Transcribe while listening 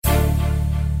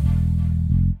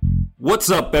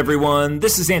What's up, everyone?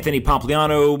 This is Anthony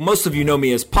Pompliano. Most of you know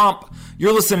me as Pomp.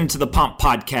 You're listening to the Pomp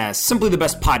Podcast, simply the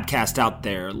best podcast out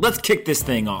there. Let's kick this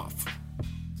thing off.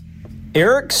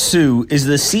 Eric Siu is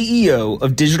the CEO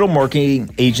of digital marketing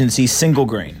agency Single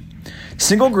Grain.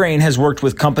 Single Grain has worked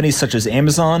with companies such as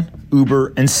Amazon,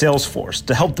 Uber, and Salesforce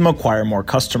to help them acquire more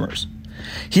customers.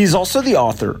 He is also the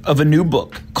author of a new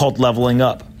book called Leveling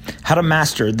Up: How to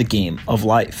Master the Game of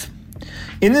Life.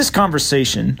 In this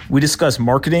conversation, we discuss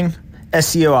marketing,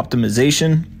 SEO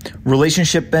optimization,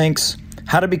 relationship banks,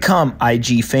 how to become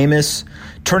IG famous,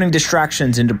 turning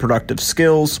distractions into productive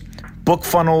skills, book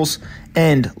funnels,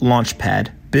 and launchpad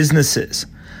businesses.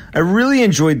 I really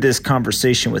enjoyed this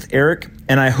conversation with Eric,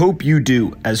 and I hope you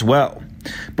do as well.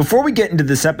 Before we get into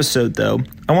this episode, though,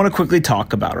 I want to quickly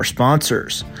talk about our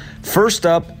sponsors. First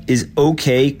up is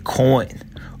OKCoin.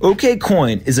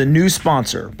 OKCoin is a new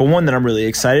sponsor, but one that I'm really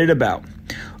excited about.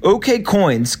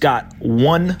 OKCoin's got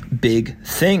one big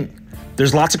thing.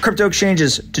 There's lots of crypto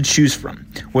exchanges to choose from.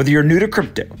 Whether you're new to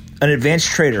crypto, an advanced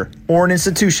trader, or an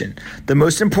institution, the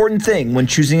most important thing when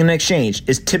choosing an exchange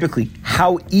is typically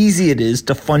how easy it is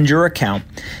to fund your account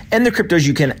and the cryptos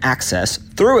you can access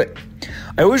through it.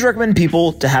 I always recommend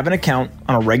people to have an account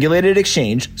on a regulated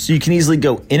exchange so you can easily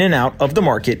go in and out of the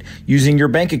market using your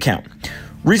bank account.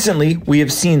 Recently, we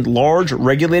have seen large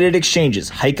regulated exchanges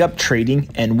hike up trading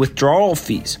and withdrawal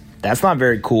fees. That's not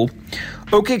very cool.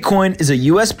 OKCoin is a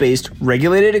US-based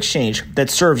regulated exchange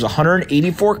that serves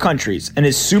 184 countries and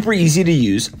is super easy to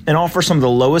use and offers some of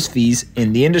the lowest fees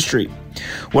in the industry.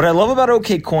 What I love about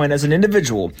OKCoin as an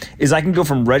individual is I can go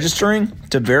from registering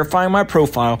to verifying my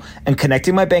profile and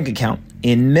connecting my bank account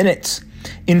in minutes.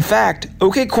 In fact,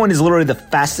 OKCoin is literally the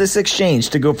fastest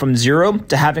exchange to go from zero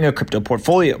to having a crypto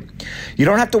portfolio. You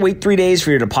don't have to wait 3 days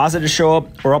for your deposit to show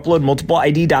up or upload multiple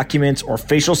ID documents or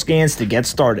facial scans to get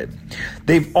started.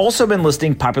 They've also been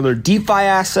listing popular DeFi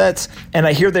assets, and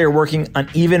I hear they are working on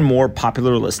even more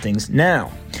popular listings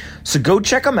now. So go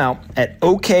check them out at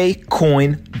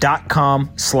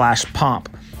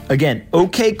okcoin.com/pomp. Again,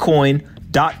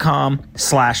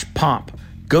 okcoin.com/pomp.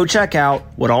 Go check out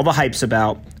what all the hype's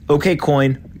about.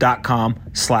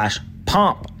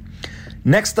 okcoin.com/pomp.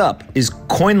 Next up is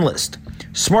CoinList.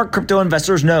 Smart crypto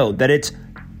investors know that it's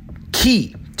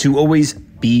key to always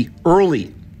be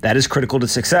early. That is critical to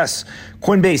success.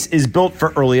 Coinbase is built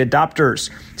for early adopters.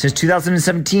 Since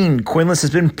 2017, CoinList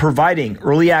has been providing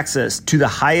early access to the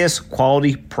highest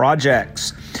quality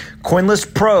projects.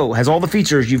 CoinList Pro has all the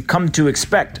features you've come to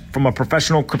expect from a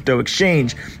professional crypto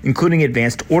exchange, including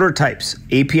advanced order types,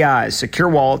 APIs, secure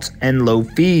wallets, and low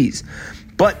fees.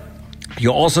 But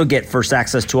you'll also get first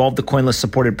access to all of the CoinList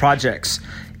supported projects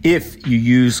if you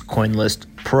use CoinList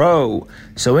Pro.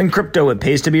 So in crypto, it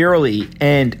pays to be early,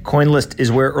 and CoinList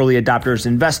is where early adopters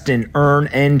invest in, earn,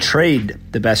 and trade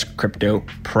the best crypto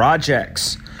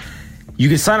projects. You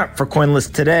can sign up for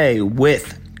CoinList today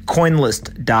with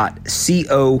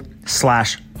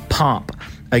coinlist.co/pomp.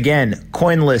 Again,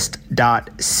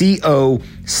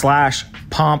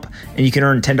 coinlist.co/pomp, and you can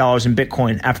earn $10 in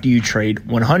Bitcoin after you trade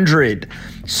 100.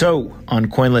 So on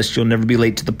CoinList, you'll never be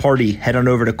late to the party. Head on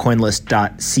over to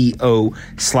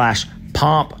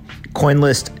coinlist.co/pomp,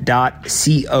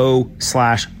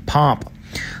 coinlist.co/pomp.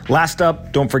 Last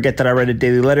up, don't forget that I write a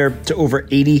daily letter to over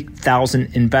 80,000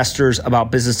 investors about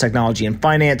business, technology, and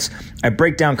finance. I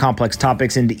break down complex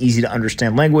topics into easy to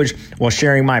understand language while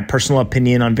sharing my personal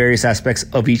opinion on various aspects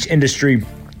of each industry.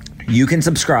 You can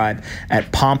subscribe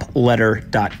at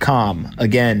pompletter.com.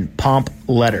 Again,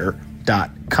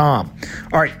 pompletter.com.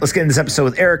 All right, let's get into this episode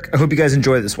with Eric. I hope you guys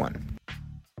enjoy this one.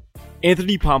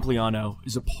 Anthony Pompliano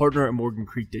is a partner at Morgan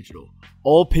Creek Digital.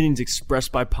 All opinions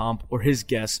expressed by Pomp or his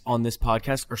guests on this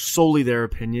podcast are solely their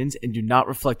opinions and do not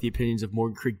reflect the opinions of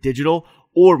Morgan Creek Digital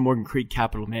or Morgan Creek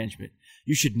Capital Management.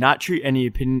 You should not treat any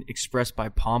opinion expressed by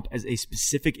Pomp as a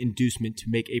specific inducement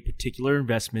to make a particular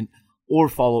investment or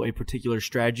follow a particular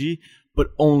strategy,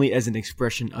 but only as an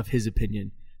expression of his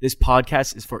opinion. This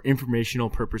podcast is for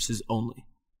informational purposes only.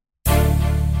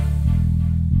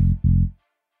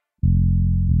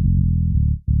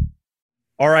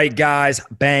 All right, guys,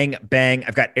 bang, bang.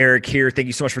 I've got Eric here. Thank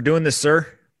you so much for doing this, sir.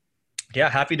 Yeah,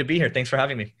 happy to be here. Thanks for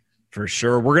having me. For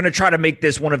sure. We're going to try to make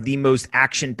this one of the most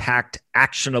action-packed,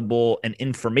 actionable, and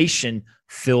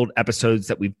information-filled episodes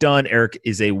that we've done. Eric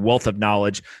is a wealth of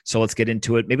knowledge, so let's get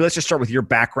into it. Maybe let's just start with your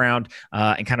background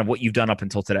and kind of what you've done up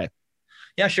until today.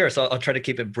 Yeah, sure. So I'll try to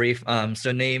keep it brief.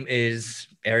 So name is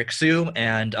Eric Siu,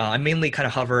 and I mainly kind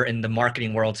of hover in the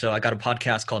marketing world. So I got a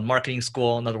podcast called Marketing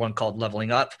School, another one called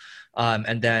Leveling Up.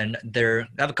 And then I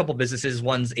have a couple businesses.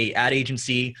 One's a ad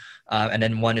agency, and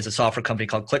then one is a software company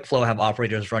called ClickFlow. I have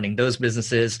operators running those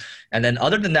businesses. And then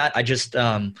other than that, I just,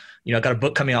 I got a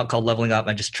book coming out called Leveling Up.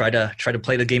 I just try to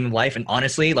play the game of life. And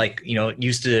honestly,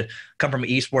 used to come from an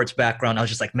esports background. I was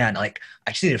just like, man, I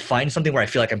just need to find something where I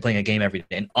feel like I'm playing a game every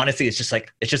day. And honestly, it's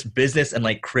just business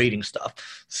and creating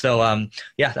stuff. So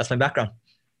that's my background.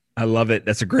 I love it.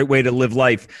 That's a great way to live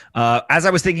life. As I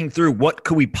was thinking through what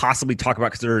could we possibly talk about,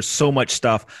 because there's so much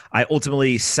stuff, I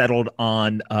ultimately settled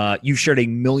on you shared a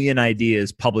million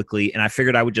ideas publicly, and I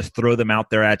figured I would just throw them out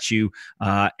there at you,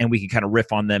 and we can kind of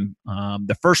riff on them.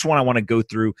 The first one I want to go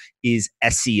through is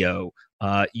SEO.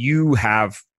 You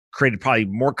have created probably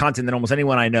more content than almost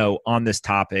anyone I know on this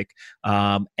topic.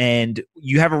 And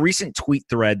you have a recent tweet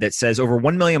thread that says over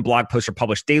 1 million blog posts are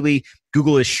published daily.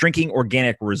 Google is shrinking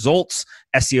organic results.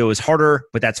 SEO is harder,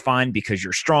 but that's fine because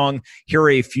you're strong. Here are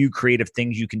a few creative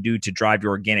things you can do to drive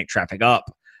your organic traffic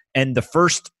up. And the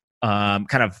first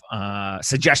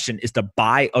suggestion is to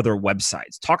buy other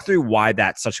websites. Talk through why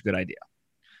that's such a good idea.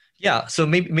 Yeah, so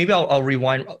maybe I'll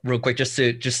rewind real quick just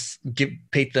to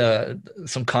paint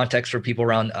some context for people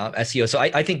around SEO. So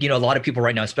I think a lot of people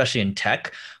right now, especially in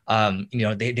tech,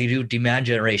 they do demand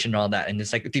generation and all that, and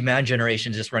it's demand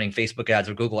generation is just running Facebook ads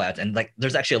or Google ads, and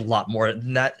there's actually a lot more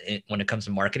than that when it comes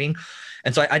to marketing.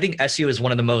 And so I think SEO is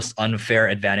one of the most unfair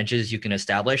advantages you can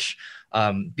establish.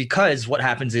 Because what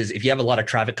happens is if you have a lot of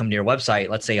traffic come to your website,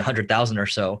 let's say 100,000 or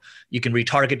so, you can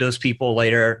retarget those people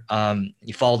later.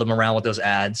 You follow them around with those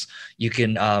ads. You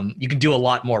can do a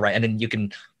lot more, right? And then you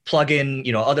can plug in,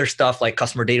 other stuff like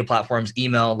customer data platforms,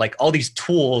 email, all these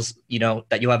tools,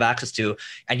 that you have access to,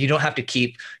 and you don't have to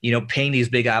keep, paying these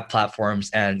big app platforms,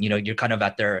 and you're kind of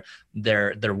at their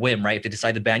whim, right? If they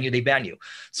decide to ban you, they ban you.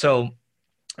 So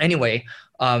anyway,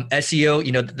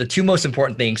 SEO, the two most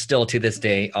important things still to this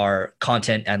day are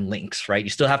content and links, right? You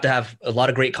still have to have a lot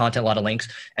of great content, a lot of links.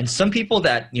 And some people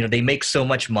that, they make so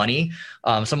much money,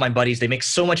 some of my buddies, they make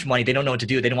so much money, they don't know what to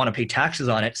do. They don't want to pay taxes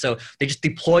on it. So they just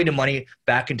deploy the money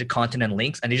back into content and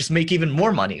links, and they just make even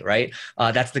more money, right?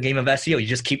 That's the game of SEO. You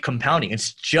just keep compounding.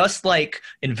 It's just like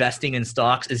investing in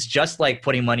stocks. It's just like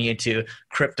putting money into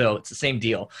crypto. It's the same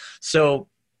deal. So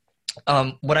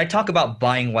when I talk about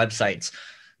buying websites,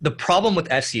 the problem with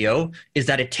SEO is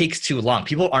that it takes too long.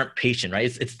 People aren't patient,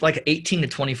 right? It's like an 18 to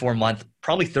 24 month,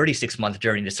 probably 36 month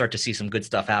journey to start to see some good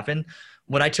stuff happen.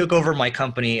 When I took over my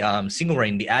company,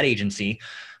 SingleRain, the ad agency,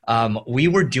 we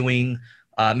were doing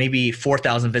maybe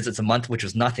 4,000 visits a month, which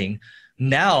was nothing.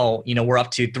 Now, we're up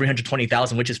to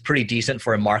 320,000, which is pretty decent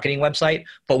for a marketing website.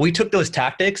 But we took those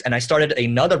tactics and I started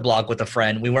another blog with a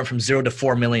friend. We went from 0 to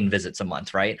 4 million visits a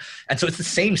month, right? And so it's the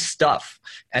same stuff.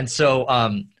 And so,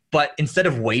 but instead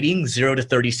of waiting 0 to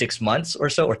 36 months or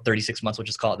so, or 36 months, we'll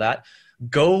just call it that,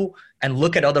 go and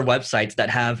look at other websites that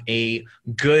have a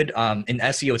good, in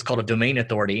SEO, it's called a domain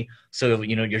authority. So,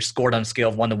 you're scored on a scale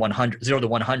of 1 to 100, 0 to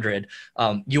 100.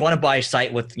 You want to buy a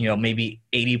site with, maybe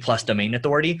 80 plus domain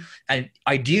authority. And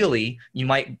ideally,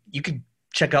 you could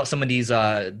check out some of these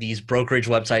brokerage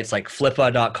websites like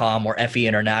Flippa.com or FE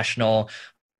International.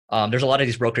 There's a lot of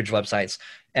these brokerage websites,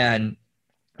 and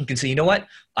you can say, you know what?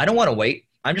 I don't want to wait.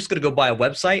 I'm just going to go buy a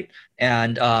website.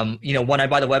 And, when I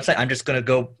buy the website, I'm just going to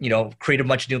go, create a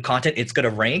bunch of new content. It's going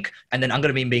to rank. And then I'm going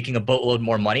to be making a boatload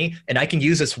more money. And I can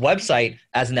use this website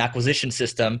as an acquisition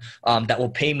system that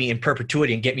will pay me in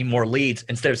perpetuity and get me more leads,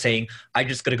 instead of saying, I'm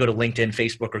just going to go to LinkedIn,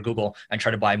 Facebook, or Google and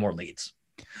try to buy more leads.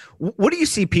 What do you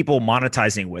see people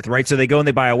monetizing with, right? So they go and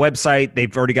they buy a website.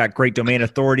 They've already got great domain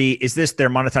authority. Is this they're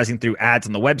monetizing through ads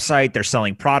on the website? They're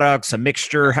selling products, a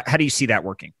mixture? How do you see that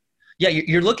working? Yeah,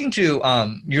 you're looking to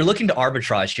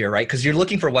arbitrage here, right? Because you're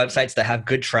looking for websites that have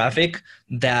good traffic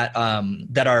that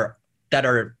are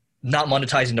not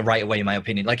monetizing the right way, in my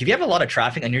opinion. Like if you have a lot of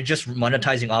traffic and you're just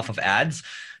monetizing off of ads,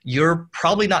 you're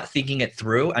probably not thinking it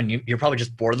through, and you're probably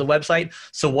just bored of the website.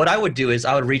 So what I would do is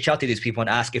I would reach out to these people and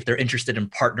ask if they're interested in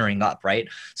partnering up, right?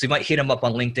 So you might hit them up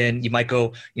on LinkedIn. You might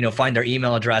go, find their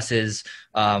email addresses.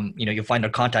 You'll find their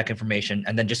contact information,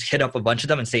 and then just hit up a bunch of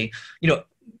them and say,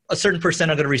 a certain percent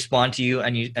are going to respond to you,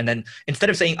 and then instead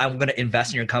of saying I'm going to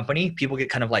invest in your company, people get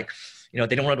kind of like,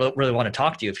 they don't really want to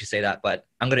talk to you if you say that. But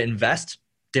I'm going to invest,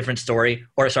 different story,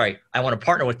 or sorry, I want to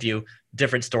partner with you,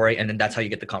 different story, and then that's how you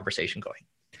get the conversation going.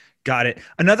 Got it.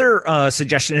 Another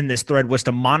suggestion in this thread was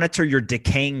to monitor your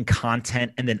decaying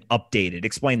content and then update it.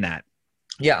 Explain that.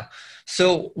 Yeah.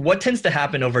 So what tends to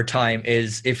happen over time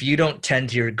is if you don't tend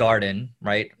to your garden,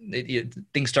 right,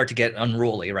 things start to get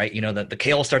unruly, right? The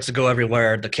kale starts to go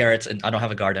everywhere, the carrots, and I don't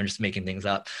have a garden, I'm just making things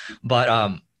up.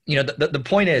 But, the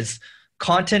point is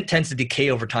content tends to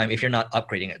decay over time if you're not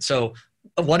upgrading it. So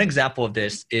one example of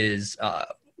this is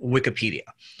Wikipedia.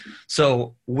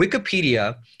 So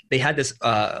Wikipedia, they had this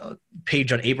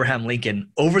page on Abraham Lincoln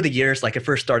over the years. Like it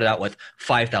first started out with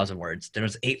 5,000 words, then it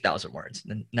was 8,000 words,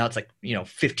 and now it's like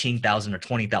 15,000 or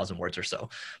 20,000 words or so.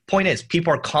 Point is,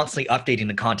 people are constantly updating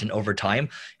the content over time,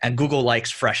 and Google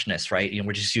likes freshness, right?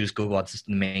 We just use Google as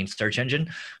the main search engine.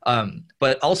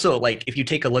 But also, like if you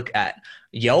take a look at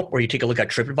Yelp or you take a look at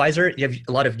TripAdvisor, you have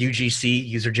a lot of UGC,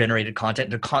 user-generated content.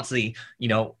 They're constantly,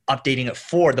 updating it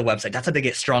for the website. That's how they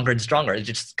get stronger and stronger. It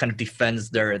just kind of defends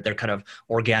their kind of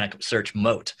organic search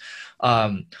moat.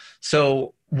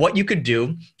 So what you could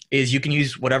do is you can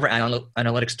use whatever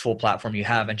analytics tool platform you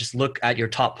have and just look at your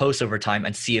top posts over time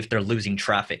and see if they're losing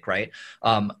traffic, right?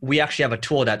 We actually have a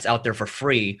tool that's out there for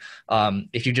free.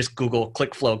 If you just Google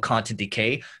ClickFlow content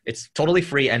decay, it's totally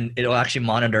free, and it'll actually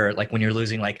monitor like when you're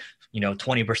losing 20%,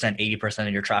 80%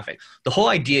 of your traffic. The whole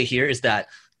idea here is that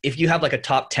if you have like a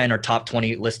top 10 or top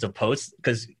 20 list of posts,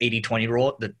 because 80-20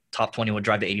 rule, the top 20 will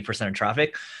drive the 80% of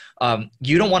traffic.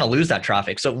 You don't want to lose that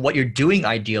traffic. So what you're doing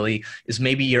ideally is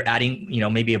maybe you're adding,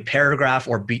 maybe a paragraph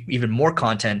or even more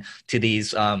content to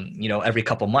these, every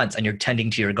couple months, and you're tending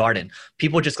to your garden.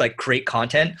 People just like create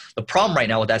content. The problem right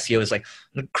now with SEO is like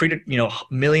create a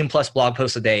million plus blog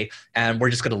posts a day, and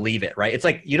we're just going to leave it, right? It's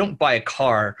like you don't buy a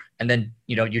car and then,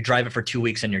 you drive it for 2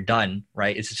 weeks and you're done,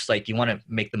 right? It's just like you want to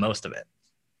make the most of it.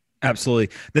 Absolutely.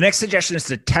 The next suggestion is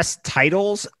to test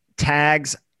titles,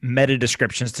 tags, meta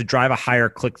descriptions to drive a higher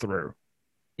click-through.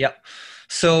 Yep.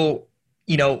 So,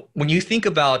 when you think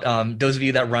about those of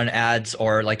you that run ads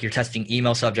or like you're testing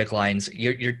email subject lines,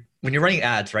 when you're running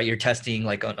ads, right, you're testing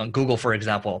like on Google, for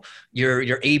example,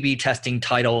 you're A/B testing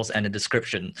titles and a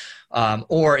description.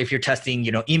 Or if you're testing,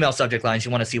 email subject lines, you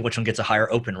want to see which one gets a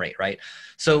higher open rate, right?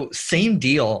 So same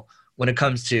deal when it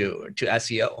comes to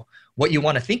SEO. What you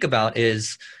want to think about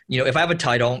is, if I have a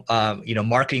title,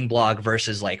 marketing blog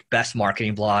versus like best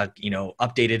marketing blog,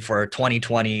 updated for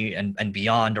 2020 and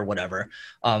beyond or whatever.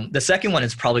 The second one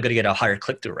is probably going to get a higher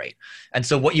click-through rate. And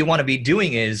so what you want to be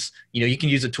doing is, you can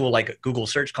use a tool like Google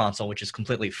Search Console, which is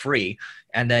completely free.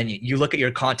 And then you look at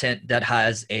your content that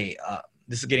has this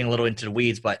is getting a little into the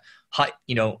weeds, but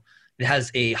it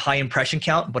has a high impression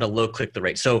count, but a low click-through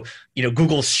rate. So,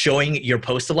 Google's showing your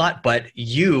post a lot, but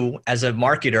you as a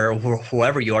marketer or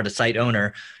whoever you are, the site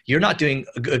owner, you're not doing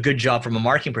a good job from a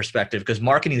marketing perspective, because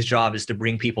marketing's job is to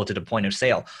bring people to the point of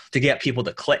sale, to get people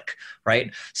to click,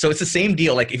 right? So it's the same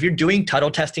deal. Like if you're doing title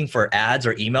testing for ads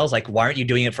or emails, like why aren't you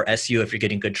doing it for SEO if you're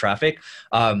getting good traffic?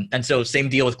 And so same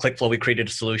deal with ClickFlow. We created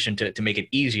a solution to make it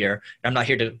easier. I'm not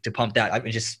here to pump that. I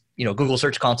mean, just, Google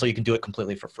Search Console, you can do it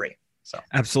completely for free. So.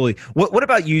 Absolutely. What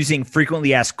about using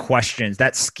frequently asked questions,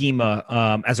 that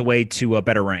schema, as a way to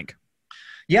better rank?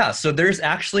 Yeah. So there's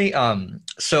actually,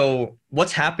 so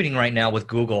what's happening right now with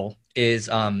Google is,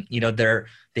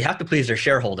 they have to please their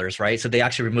shareholders, right? So they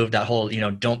actually removed that whole,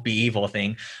 don't be evil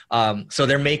thing. So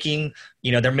they're making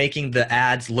the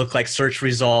ads look like search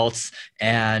results,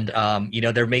 and,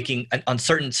 they're making on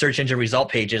certain search engine result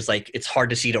pages, like it's hard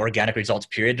to see the organic results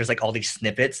period. There's like all these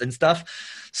snippets and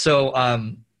stuff.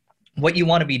 So, what you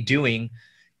want to be doing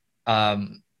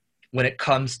when it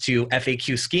comes to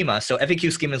FAQ schema. So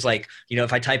FAQ schema is like,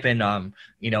 if I type in,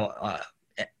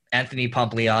 Anthony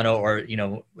Pompliano or,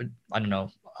 I don't know,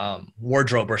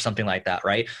 wardrobe or something like that,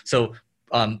 right? So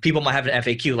people might have an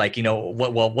FAQ like,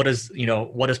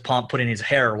 what does Pomp put in his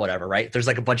hair or whatever, right? There's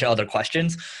like a bunch of other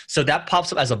questions. So that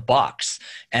pops up as a box.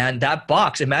 And that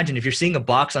box, imagine if you're seeing a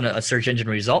box on a search engine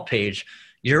result page,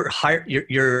 you're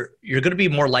going to be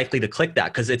more likely to click that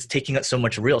because it's taking up so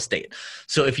much real estate.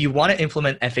 So if you want to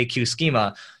implement FAQ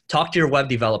schema, talk to your web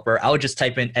developer. I would just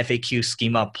type in FAQ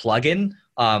schema plugin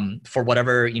for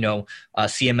whatever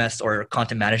CMS or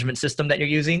content management system that you're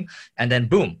using, and then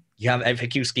boom, you have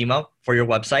FAQ schema for your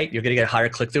website. You're going to get a higher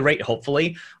click-through rate,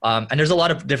 hopefully. And there's a lot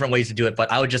of different ways to do it,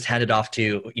 but I would just hand it off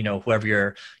to whoever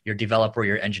your developer or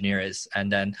your engineer is.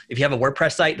 And then if you have a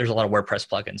WordPress site, there's a lot of WordPress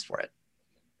plugins for it.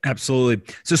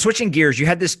 Absolutely. So switching gears, you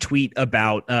had this tweet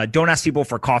about don't ask people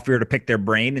for coffee or to pick their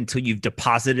brain until you've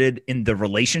deposited in the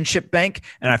relationship bank.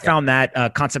 And I found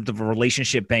that concept of a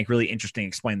relationship bank really interesting.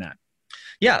 Explain that.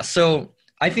 Yeah. So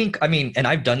and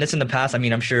I've done this in the past.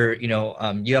 I'm sure, you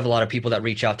have a lot of people that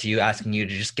reach out to you asking you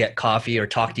to just get coffee or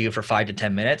talk to you for 5 to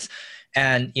 10 minutes.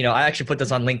 And, I actually put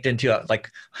this on LinkedIn too.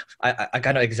 Like I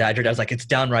kind of exaggerated. I was like, it's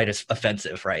downright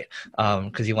offensive, right?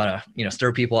 Cause you want to,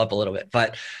 stir people up a little bit,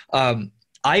 but,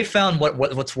 I found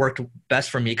what's worked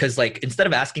best for me, because like instead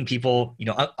of asking people,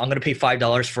 I'm going to pay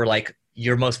 $5 for like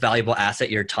your most valuable asset,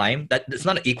 your time. That it's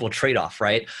not an equal trade-off,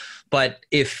 right? But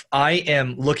if I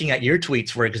am looking at your tweets,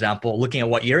 for example, looking at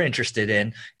what you're interested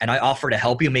in, and I offer to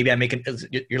help you, maybe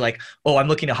you're like, oh, I'm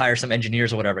looking to hire some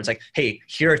engineers or whatever. It's like, hey,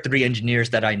 here are 3 engineers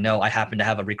that I know. I happen to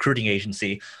have a recruiting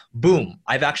agency. Boom.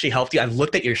 I've actually helped you. I've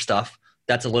looked at your stuff.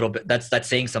 That's a little bit, that's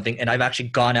saying something. And I've actually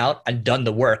gone out and done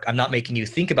the work. I'm not making you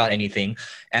think about anything.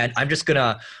 And I'm just going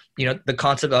to, the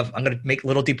concept of I'm going to make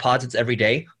little deposits every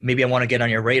day. Maybe I want to get on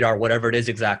your radar, whatever it is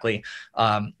exactly.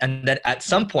 And then at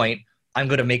some point, I'm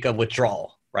going to make a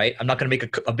withdrawal, right? I'm not going to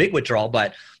make a big withdrawal,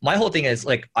 but my whole thing is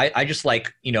like, I just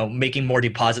like, making more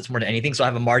deposits more than anything. So I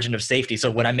have a margin of safety. So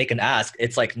when I make an ask,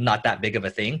 it's like not that big of a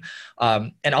thing.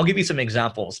 And I'll give you some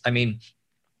examples. I mean,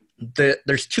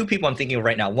 there's 2 people I'm thinking of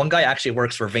right now. One guy actually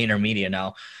works for VaynerMedia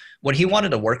now. When he wanted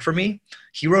to work for me,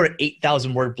 he wrote an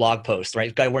 8,000 word blog post, right?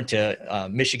 The guy went to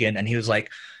Michigan and he was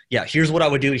like, yeah, here's what I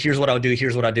would do. Here's what I would do.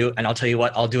 Here's what I do. And I'll tell you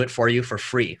what, I'll do it for you for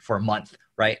free for a month.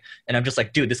 Right. And I'm just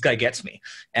like, dude, this guy gets me.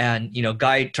 And,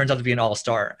 guy turns out to be an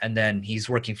all-star. And then he's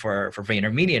working for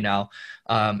VaynerMedia now.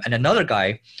 And another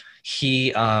guy,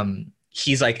 he's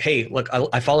like, hey, look,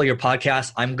 I follow your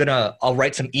podcast. I'll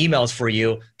write some emails for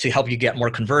you to help you get more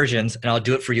conversions. And I'll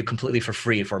do it for you completely for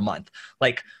free for a month.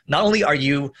 Like, not only have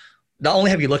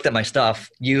you looked at my stuff,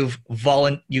 you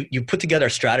put together a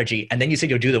strategy, and then you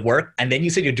said you'll do the work, and then you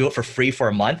said you'll do it for free for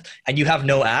a month, and you have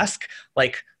no ask.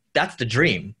 Like, that's the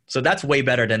dream. So that's way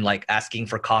better than like asking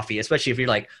for coffee, especially if you're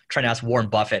like trying to ask Warren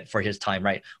Buffett for his time,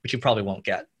 right? Which you probably won't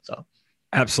get. So.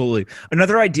 Absolutely.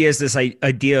 Another idea is this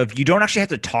idea of you don't actually have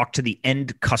to talk to the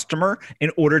end customer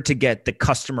in order to get the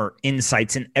customer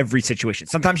insights in every situation.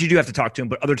 Sometimes you do have to talk to them,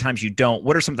 but other times you don't.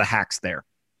 What are some of the hacks there?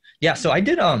 Yeah. So I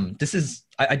did,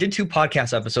 I did 2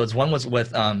 podcast episodes. One was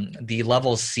with the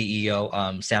Levels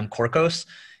CEO, Sam Korkos.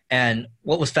 And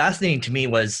what was fascinating to me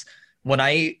was when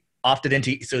I opted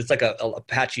into, so it's like a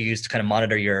patch you use to kind of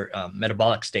monitor your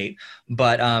metabolic state.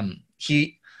 But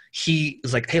he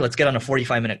was like, hey, let's get on a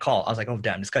 45-minute call. I was like, oh,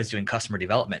 damn, this guy's doing customer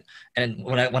development. And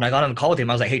when I got on the call with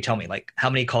him, I was like, hey, tell me, like, how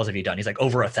many calls have you done? He's like,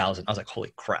 over 1,000. I was like,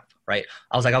 holy crap, right?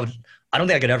 I was like, I don't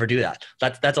think I could ever do that.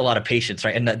 That's a lot of patience,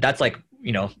 right? And that's like,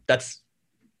 that's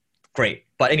great.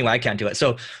 But anyway, I can't do it.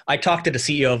 So I talked to the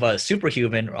CEO of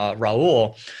Superhuman,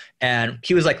 Raul, and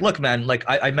he was like, look, man, like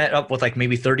I met up with like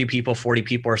maybe 30 people, 40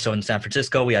 people or so in San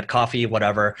Francisco. We had coffee,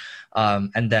 whatever.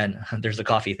 And then there's the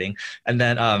coffee thing. And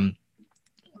then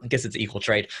I guess it's equal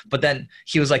trade. But then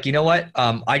he was like, you know what?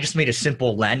 I just made a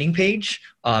simple landing page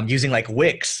using like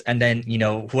Wix. And then,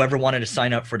 whoever wanted to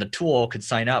sign up for the tool could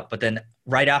sign up. But then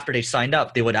right after they signed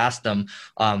up, they would ask them,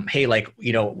 hey, like,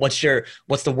 what's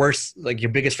the worst, like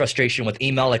your biggest frustration with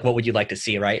email? Like, what would you like to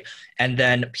see? Right. And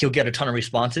then he'll get a ton of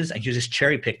responses and he'll just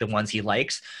cherry pick the ones he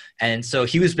likes. And so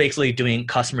he was basically doing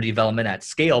customer development at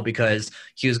scale because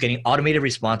he was getting automated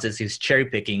responses. He was cherry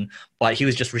picking, but he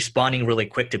was just responding really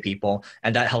quick to people.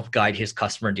 And that helped guide his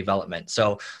customer development.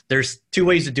 So there's 2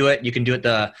 ways to do it. You can do it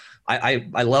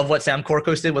I love what Sam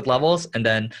Korkos did with Levels, and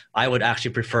then I would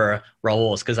actually prefer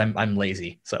Raul's because I'm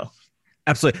lazy. So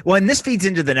absolutely. Well, and this feeds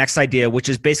into the next idea, which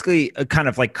is basically kind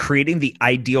of like creating the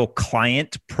ideal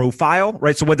client profile,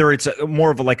 right? So whether it's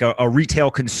more of like a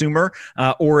retail consumer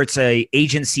or it's a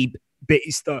agency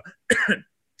based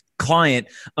client,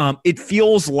 it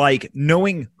feels like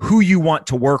knowing who you want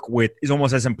to work with is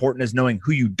almost as important as knowing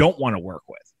who you don't want to work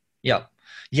with. Yeah.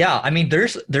 Yeah, I mean,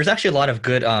 there's actually a lot of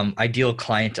good ideal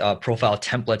client profile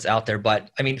templates out there.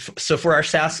 But I mean, so for our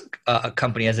SaaS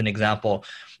company, as an example,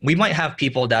 we might have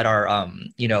people that are,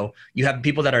 you have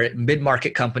people that are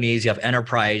mid-market companies, you have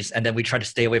enterprise, and then we try to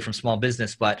stay away from small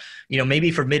business. But,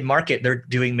 maybe for mid-market, they're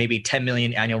doing maybe 10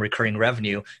 million annual recurring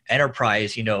revenue.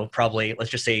 Enterprise, probably,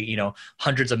 let's just say,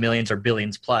 hundreds of millions or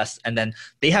billions plus. And then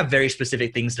they have very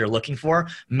specific things they're looking for.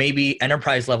 Maybe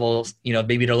enterprise levels,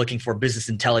 maybe they're looking for business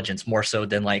intelligence more so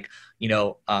than like,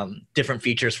 different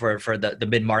features for the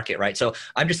mid-market, right? So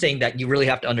I'm just saying that you really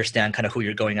have to understand kind of who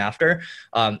you're going after.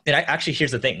 And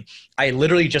here's the thing. I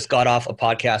literally just got off a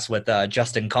podcast with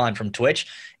Justin Kahn from Twitch,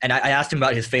 and I asked him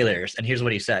about his failures, and here's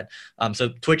what he said. So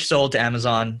Twitch sold to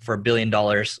Amazon for $1 billion,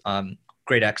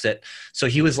 great exit. So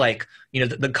he was like,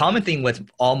 the common thing with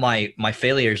all my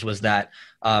failures was that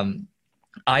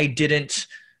I didn't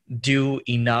do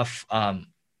enough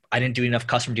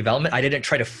customer development. I didn't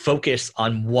try to focus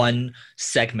on one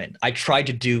segment. I tried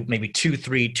to do maybe 2,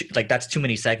 3, like that's too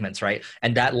many segments, right?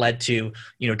 And that led to,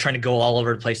 trying to go all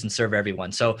over the place and serve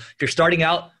everyone. So if you're starting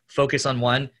out, focus on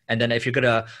one. And then if you're going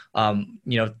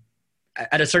to,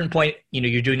 at a certain point,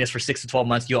 you're doing this for 6 to 12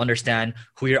 months, you'll understand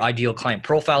who your ideal client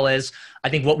profile is. I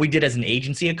think what we did as an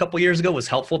agency a couple of years ago was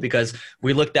helpful because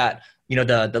we looked at,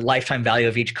 the lifetime value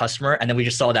of each customer. And then we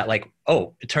just saw that like,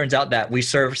 oh, it turns out that we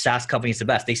serve SaaS companies the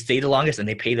best. They stay the longest and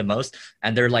they pay the most,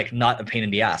 and they're like not a pain in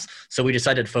the ass. So we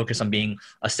decided to focus on being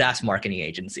a SaaS marketing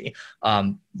agency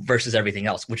versus everything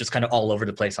else, which is kind of all over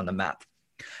the place on the map.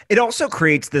 It also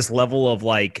creates this level of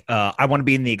like, I want to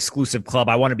be in the exclusive club.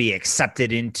 I want to be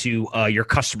accepted into your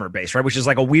customer base, right? Which is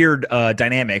like a weird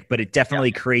dynamic, but it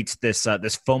definitely creates this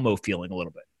FOMO feeling a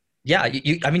little bit. Yeah,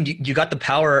 you got the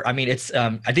power. I mean, it's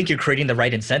I think you're creating the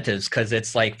right incentives, because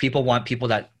it's like people want people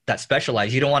that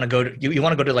specialize. You don't want to go to you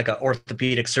want to go to like an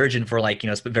orthopedic surgeon for like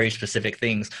very specific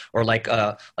things, or like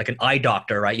an eye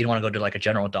doctor, right? You don't want to go to like a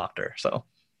general doctor. So.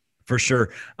 For sure.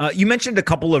 You mentioned a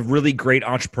couple of really great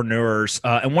entrepreneurs.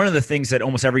 And one of the things that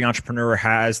almost every entrepreneur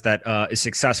has that is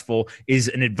successful is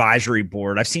an advisory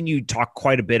board. I've seen you talk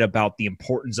quite a bit about the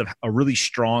importance of a really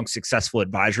strong, successful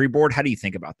advisory board. How do you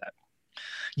think about that?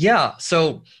 Yeah.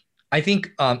 So I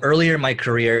think earlier in my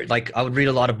career, like I would read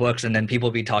a lot of books, and then people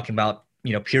would be talking about,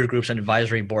 peer groups and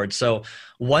advisory boards. So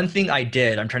one thing I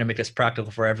did, I'm trying to make this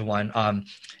practical for everyone.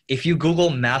 If you Google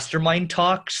Mastermind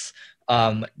Talks,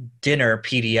 dinner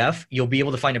PDF, you'll be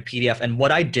able to find a PDF. And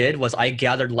what I did was I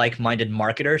gathered like-minded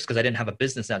marketers, because I didn't have a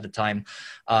business at the time.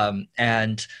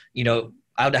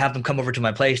 I would have them come over to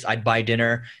my place. I'd buy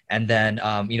dinner, and then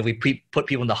we put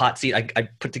people in the hot seat. I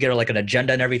put together like an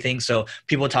agenda and everything, so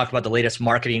people would talk about the latest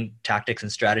marketing tactics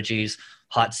and strategies.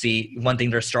 Hot seat, one thing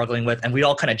they're struggling with, and we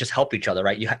all kind of just help each other,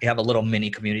 right? You have a little mini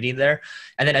community there,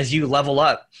 and then as you level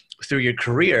up through your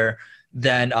career,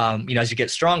 then as you get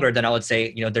stronger, then I would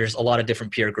say there's a lot of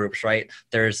different peer groups, right?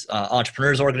 There's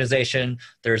Entrepreneurs Organization,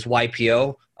 there's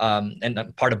YPO, and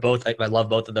I'm part of both. I love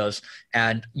both of those,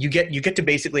 and you get to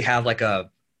basically have like a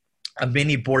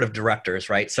mini board of directors,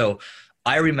 right? So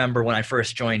I remember when I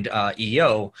first joined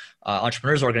EO,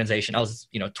 Entrepreneurs Organization, I was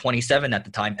 27 at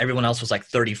the time. Everyone else was like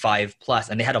 35 plus,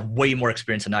 and they had a way more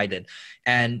experience than I did.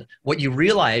 And what you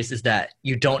realize is that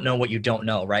you don't know what you don't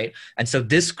know, right? And so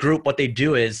this group, what they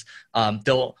do is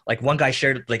they'll, like, one guy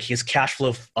shared like his cash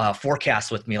flow forecast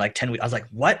with me like 10 weeks. I was like,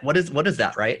 what is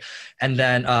that, right? And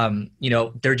then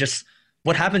they're just,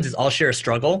 what happens is I'll share a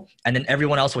struggle, and then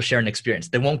everyone else will share an experience.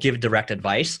 They won't give direct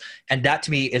advice. And that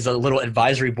to me is a little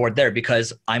advisory board there,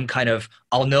 because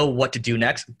I'll know what to do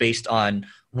next based on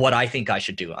what I think I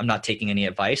should do. I'm not taking any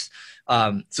advice.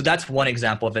 So that's one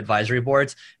example of advisory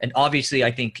boards. And obviously I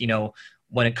think,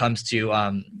 when it comes to,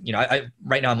 I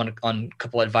right now I'm on a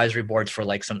couple advisory boards for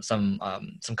like some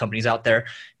companies out there.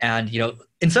 And,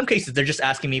 in some cases, they're just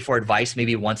asking me for advice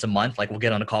maybe once a month. Like we'll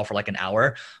get on a call for like an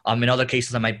hour. In other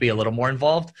cases, I might be a little more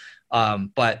involved.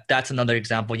 But that's another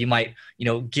example. You might,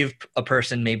 give a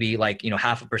person maybe like,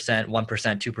 0.5%, 1%,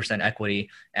 2% equity,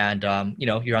 and,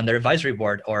 you're on their advisory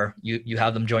board, or you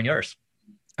have them join yours.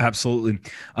 Absolutely.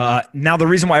 Now, the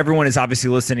reason why everyone is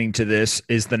obviously listening to this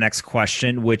is the next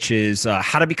question, which is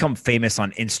how to become famous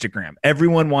on Instagram.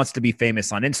 Everyone wants to be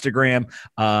famous on Instagram.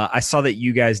 I saw that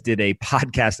you guys did a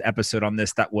podcast episode on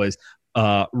this that was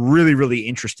really, really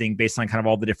interesting based on kind of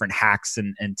all the different hacks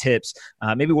and tips.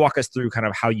 Maybe walk us through kind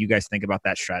of how you guys think about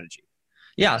that strategy.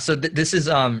 Yeah. So this is,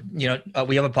 we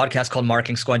have a podcast called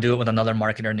Marketing School. I do it with another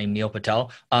marketer named Neil Patel.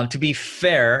 To be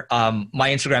fair, my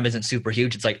Instagram isn't super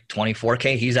huge. It's like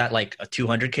 24K. He's at like a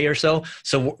 200K or so.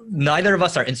 So neither of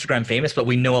us are Instagram famous, but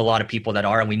we know a lot of people that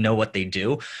are, and we know what they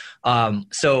do.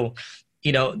 The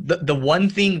one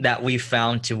thing that we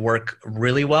found to work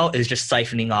really well is just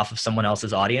siphoning off of someone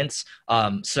else's audience.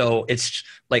 So it's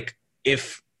like,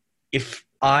 if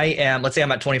let's say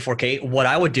I'm at 24K, what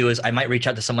I would do is I might reach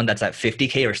out to someone that's at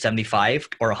 50K or 75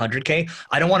 or 100K.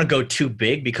 I don't want to go too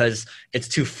big because it's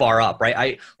too far up,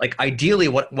 right? Ideally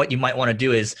what you might want to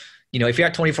do is, if you're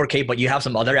at 24K, but you have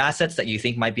some other assets that you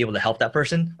think might be able to help that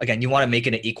person, again, you want to make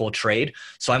it an equal trade.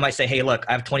 So I might say, hey, look,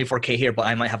 I have 24K here, but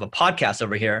I might have a podcast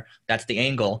over here. That's the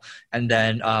angle. And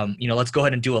then, let's go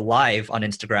ahead and do a live on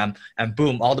Instagram, and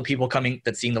boom, all the people coming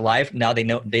that's seeing the live, now they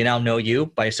now know you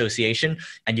by association,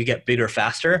 and you get bigger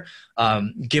faster.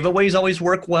 Giveaways always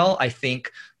work well. I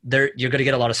think you're going to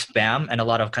get a lot of spam and a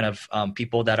lot of kind of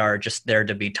people that are just there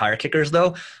to be tire kickers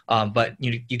though. But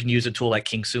you can use a tool like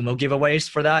King Sumo giveaways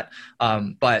for that.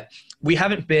 But we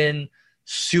haven't been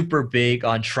super big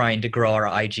on trying to grow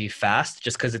our IG fast,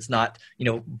 just because it's not,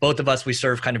 both of us, we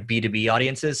serve kind of B2B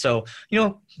audiences. So,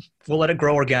 we'll let it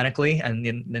grow organically and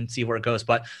then see where it goes.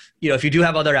 But, if you do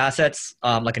have other assets,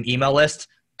 like an email list,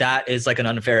 that is like an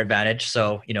unfair advantage.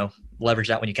 So, leverage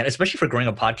that when you can, especially for growing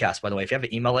a podcast, by the way. If you have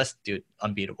an email list, dude,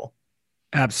 unbeatable.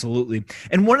 Absolutely.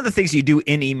 And one of the things you do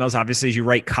in emails, obviously, is you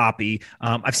write copy.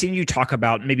 I've seen you talk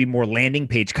about maybe more landing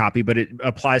page copy, but it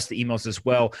applies to emails as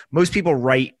well. Most people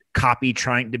write copy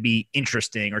trying to be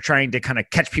interesting or trying to kind of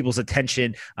catch people's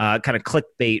attention, kind of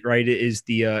clickbait, right? Is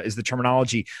the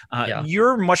terminology.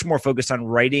 You're much more focused on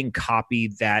writing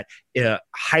copy that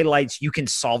highlights you can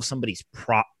solve somebody's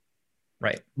problem.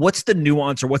 Right. What's the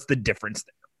nuance or what's the difference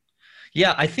there?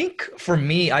 Yeah, I think for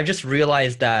me, I've just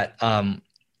realized that,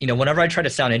 whenever I try to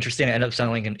sound interesting, I end up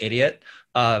sounding like an idiot.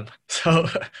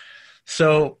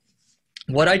 So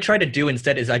what I try to do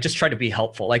instead is I just try to be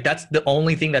helpful. Like that's the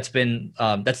only thing that's been,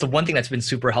 that's the one thing that's been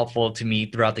super helpful to me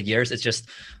throughout the years. It's just,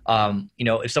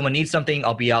 if someone needs something,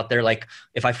 I'll be out there. Like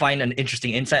if I find an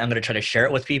interesting insight, I'm going to try to share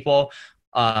it with people.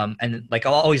 And like,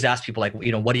 I'll always ask people like,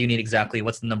 what do you need exactly?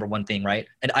 What's the number one thing? Right.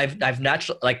 And I've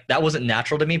natural, like that wasn't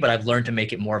natural to me, but I've learned to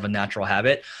make it more of a natural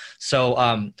habit.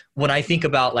 So, when I think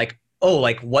about like,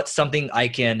 what's something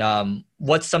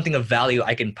of value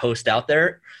I can post out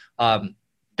there?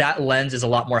 That lens is a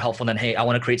lot more helpful than, hey, I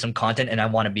want to create some content and I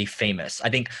want to be famous. I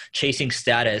think chasing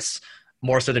status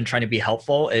more so than trying to be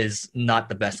helpful is not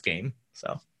the best game.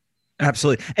 So.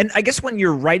 Absolutely. And I guess when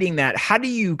you're writing that, how do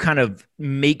you kind of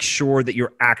make sure that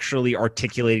you're actually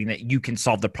articulating that you can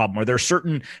solve the problem? Are there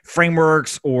certain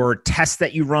frameworks or tests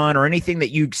that you run or anything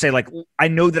that you say, like, I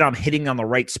know that I'm hitting on the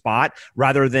right spot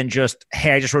rather than just,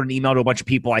 hey, I just wrote an email to a bunch of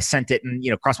people. I sent it and,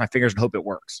 cross my fingers and hope it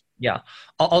works. Yeah.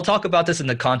 I'll talk about this in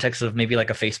the context of maybe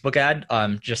like a Facebook ad,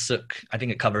 just so I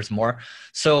think it covers more.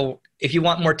 So if you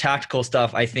want more tactical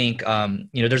stuff, I think,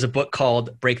 there's a book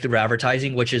called Breakthrough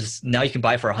Advertising, which is now you can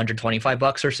buy for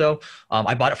 $125 or so.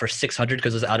 I bought it for $600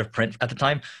 because it was out of print at the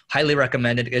time. Highly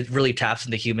recommended. It really taps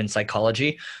into human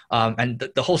psychology. And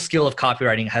the whole skill of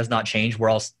copywriting has not changed.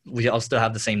 We all still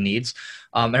have the same needs.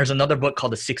 And there's another book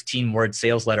called The 16-Word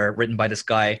Sales Letter written by this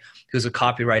guy who's a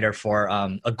copywriter for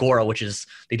Agora, which is,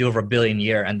 they do over $1 billion a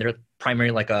year. And they're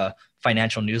primarily like a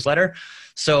financial newsletter.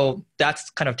 So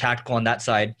that's kind of tactical on that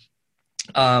side.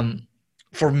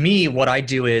 For me, what I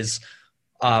do is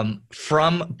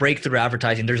from Breakthrough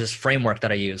Advertising, there's this framework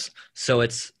that I use. So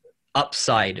it's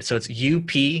UPSYD. So it's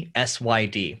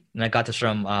UPSYD. And I got this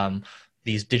from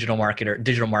these digital marketer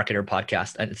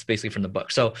podcast. And it's basically from the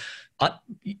book. So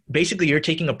basically you're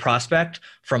taking a prospect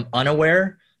from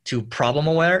unaware to problem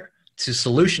aware to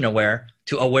solution aware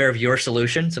to aware of your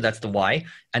solution. So that's the why.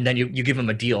 And then you give them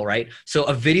a deal, right? So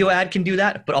a video ad can do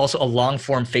that, but also a long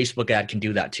form Facebook ad can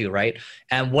do that too, right?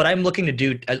 And what I'm looking to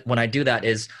do when I do that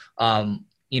is,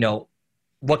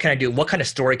 what can I do? What kind of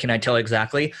story can I tell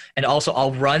exactly? And also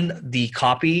I'll run the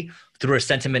copy through a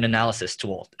sentiment analysis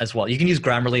tool as well. You can use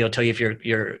Grammarly. It'll tell you if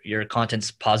your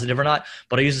content's positive or not,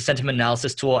 but I use a sentiment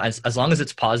analysis tool as long as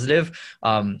it's positive,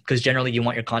 because generally you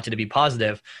want your content to be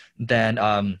positive,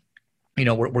 then,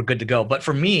 we're good to go. But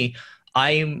for me,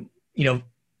 I'm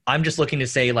just looking to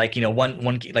say like,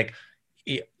 one key, like,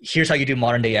 here's how you do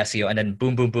modern day SEO, and then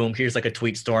boom, boom, boom. Here's like a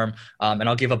tweet storm. And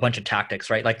I'll give a bunch of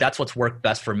tactics, right? Like that's what's worked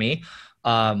best for me.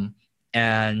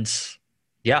 And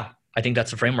yeah, I think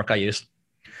that's the framework I use.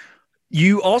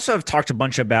 You also have talked a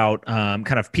bunch about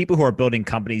kind of people who are building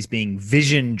companies being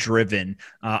vision driven.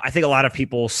 I think a lot of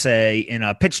people say in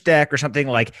a pitch deck or something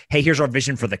like, hey, here's our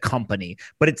vision for the company,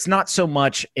 but it's not so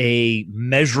much a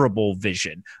measurable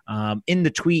vision. In the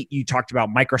tweet, you talked about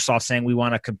Microsoft saying we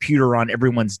want a computer on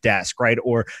everyone's desk, right?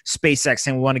 Or SpaceX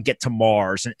saying we want to get to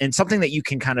Mars, and something that you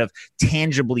can kind of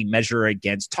tangibly measure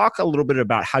against. Talk a little bit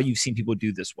about how you've seen people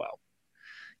do this well.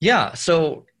 Yeah.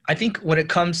 So I think when it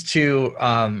comes to,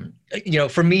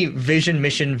 for me, vision,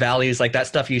 mission, values, like that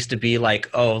stuff used to be like,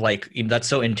 oh, like that's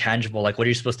so intangible. Like, what are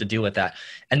you supposed to do with that?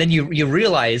 And then you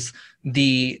realize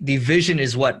the vision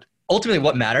is what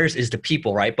matters is the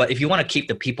people, right? But if you want to keep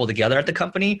the people together at the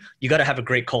company, you got to have a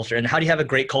great culture. And how do you have a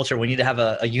great culture? We need to have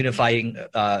a unifying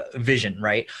vision,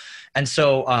 right? And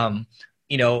so,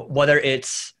 whether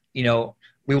it's,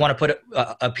 we want to put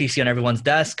a PC on everyone's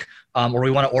desk, or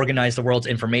we want to organize the world's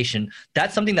information.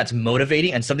 That's something that's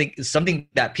motivating and something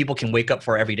that people can wake up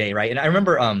for every day, right? And I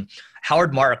remember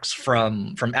Howard Marks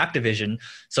from Activision.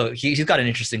 So he's got an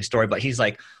interesting story, but he's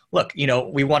like, look,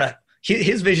 we want to.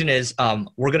 His vision is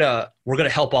we're gonna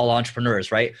help all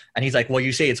entrepreneurs, right? And he's like, well,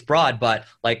 you say it's broad, but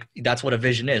like that's what a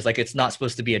vision is. Like it's not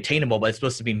supposed to be attainable, but it's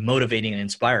supposed to be motivating and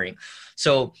inspiring.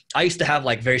 So I used to have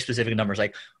like very specific numbers,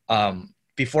 like.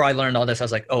 Before I learned all this, I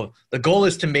was like, oh, the goal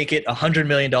is to make it $100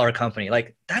 million company.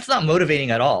 Like, that's not motivating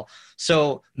at all.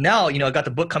 So now, I got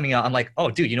the book coming out. I'm like,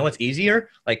 oh, dude, you know what's easier?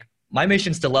 Like, my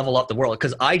mission is to level up the world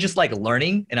because I just like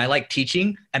learning and I like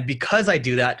teaching. And because I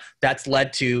do that, that's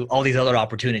led to all these other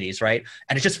opportunities, right?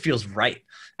 And it just feels right.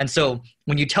 And so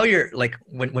when you tell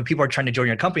when people are trying to join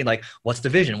your company, like, what's the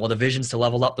vision? Well, the vision is to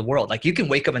level up the world. Like, you can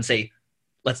wake up and say,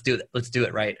 let's do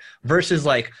it, right? Versus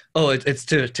like, oh, it's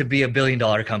to be $1 billion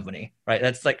company, right?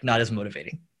 That's like not as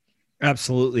motivating.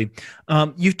 Absolutely.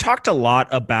 You've talked a lot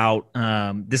about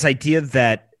this idea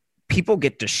that people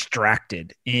get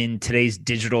distracted in today's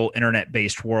digital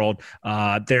internet-based world.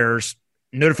 There's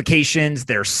notifications,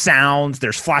 there's sounds,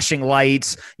 there's flashing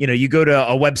lights. You go to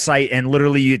a website and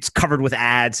literally it's covered with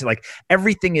ads. Like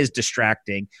everything is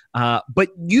distracting. But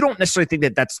you don't necessarily think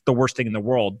that that's the worst thing in the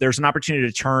world. There's an opportunity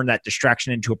to turn that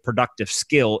distraction into a productive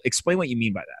skill. Explain what you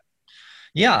mean by that.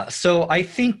 Yeah. So I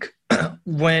think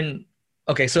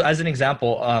okay, so as an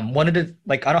example, one of the,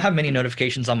 I don't have many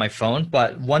notifications on my phone,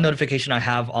 but one notification I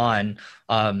have on,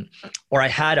 or I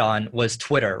had on, was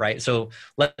Twitter, right? So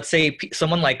let's say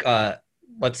someone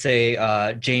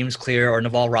James Clear or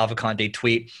Naval Ravikant, they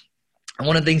tweet. And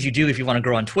one of the things you do if you want to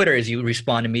grow on Twitter is you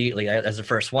respond immediately as the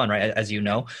first one, right? As you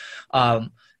know. And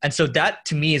so that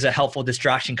to me is a helpful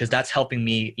distraction because that's helping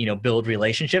me, build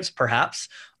relationships perhaps.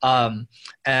 And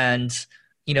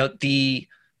the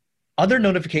other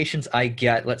notifications I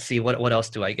get, let's see, what else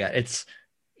do I get?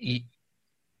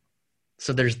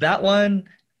 So there's that one.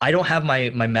 I don't have my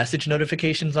message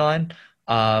notifications on.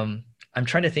 I'm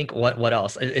trying to think what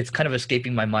else. It's kind of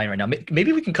escaping my mind right now.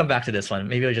 Maybe we can come back to this one.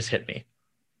 Maybe it'll just hit me.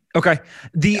 Okay.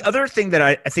 The other thing that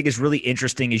I think is really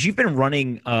interesting is you've been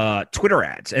running Twitter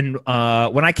ads. And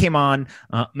when I came on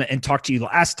and talked to you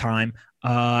last time,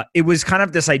 it was kind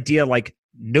of this idea like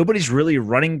nobody's really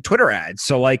running Twitter ads.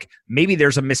 So maybe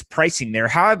there's a mispricing there.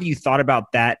 How have you thought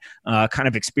about that kind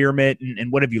of experiment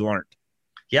and what have you learned?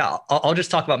 Yeah, I'll just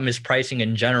talk about mispricing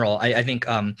in general. I think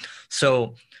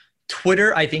so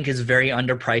Twitter, I think, is very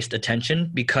underpriced attention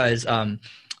because we're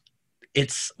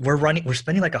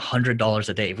spending like $100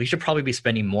 a day. We should probably be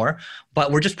spending more,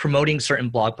 but we're just promoting certain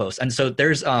blog posts. And so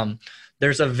there's a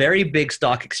very big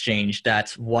stock exchange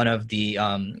that's one of the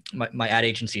my ad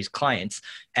agency's clients,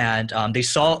 and they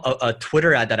saw a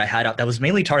Twitter ad that I had up that was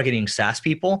mainly targeting SaaS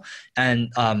people,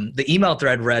 and the email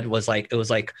thread read was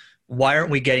why aren't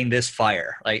we getting this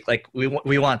fire? Like we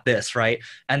want this, right?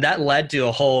 And that led to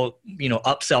a whole,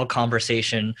 upsell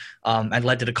conversation, and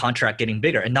led to the contract getting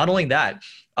bigger. And not only that,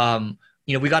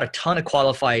 we got a ton of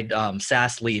qualified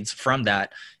SaaS leads from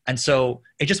that. And so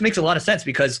it just makes a lot of sense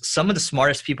because some of the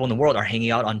smartest people in the world are hanging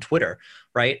out on Twitter,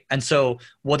 right? And so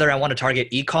whether I want to target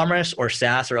e-commerce or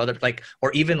SaaS or other,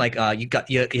 or even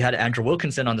you had Andrew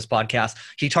Wilkinson on this podcast,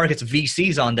 he targets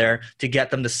VCs on there to get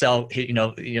them to sell,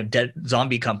 dead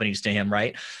zombie companies to him,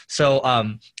 right? So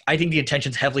I think the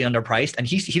attention's heavily underpriced, and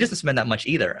he doesn't spend that much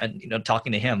either. And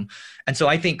talking to him, and so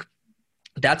I think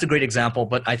that's a great example.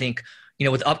 But I think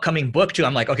with upcoming book too,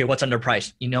 I'm like, okay, what's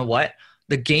underpriced? You know what?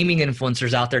 The gaming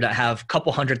influencers out there that have a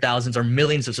couple 100,000 or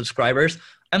millions of subscribers.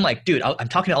 I'm like, dude, I'm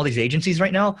talking to all these agencies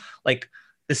right now. Like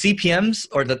the CPMs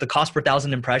or the cost per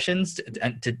 1,000 impressions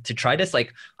to try this.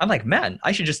 I'm like, man,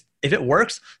 I should just, if it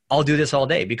works, I'll do this all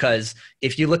day. Because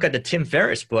if you look at the Tim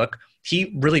Ferriss book,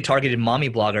 he really targeted mommy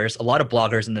bloggers, a lot of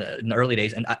bloggers in the early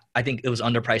days. And I think it was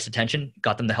underpriced attention,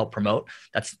 got them to help promote.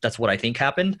 That's what I think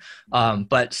happened.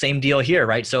 But same deal here,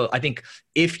 right? So I think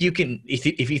if you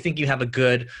think you have a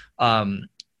good,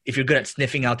 if you're good at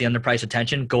sniffing out the underpriced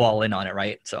attention, go all in on it,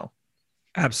 right? So.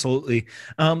 Absolutely.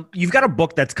 You've got a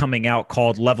book that's coming out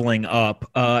called Leveling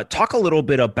Up. Talk a little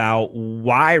bit about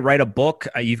why write a book.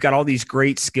 You've got all these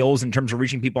great skills in terms of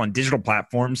reaching people on digital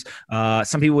platforms.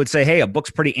 Some people would say, hey, a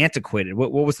book's pretty antiquated.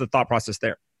 What was the thought process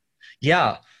there?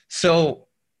 Yeah. So,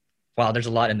 wow, there's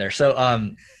a lot in there.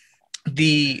 So,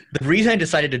 the reason I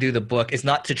decided to do the book is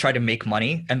not to try to make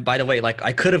money. And by the way,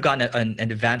 I could have gotten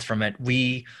an advance from it.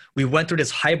 We went through this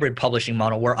hybrid publishing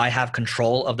model where I have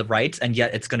control of the rights, and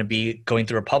yet it's going to be going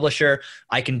through a publisher.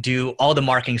 I can do all the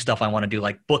marketing stuff I want to do,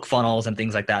 like book funnels and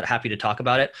things like that. Happy to talk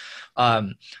about it.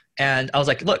 And I was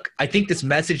like, look, I think this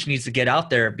message needs to get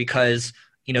out there because,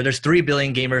 there's 3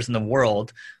 billion gamers in the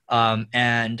world.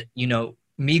 And,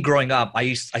 me growing up,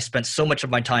 I spent so much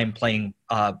of my time playing,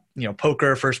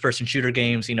 poker, first-person shooter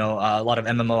games, a lot of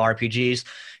MMORPGs,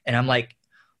 and I'm like,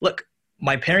 look,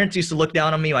 my parents used to look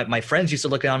down on me, my friends used to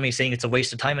look down on me, saying it's a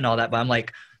waste of time and all that. But I'm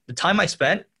like, the time I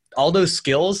spent, all those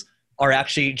skills are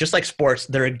actually just like sports.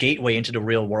 They're a gateway into the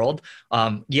real world.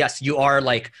 Yes, you are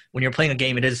when you're playing a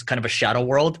game, it is kind of a shadow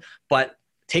world, but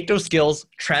take those skills,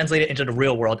 translate it into the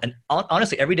real world. And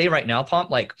honestly, every day right now,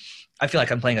 Pomp, I feel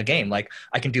like I'm playing a game.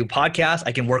 I can do podcasts,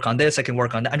 I can work on this, I can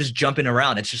work on that. I'm just jumping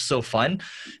around. It's just so fun.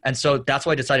 And so that's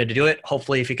why I decided to do it.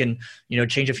 Hopefully if you can,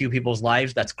 change a few people's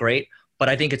lives, that's great. But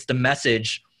I think it's the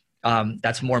message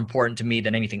that's more important to me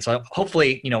than anything. So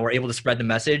hopefully, we're able to spread the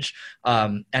message.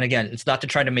 And again, it's not to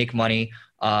try to make money,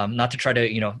 not to try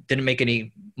to, didn't make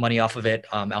any money off of it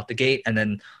out the gate. And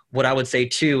then what I would say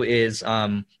too is,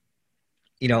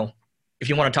 if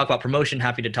you want to talk about promotion,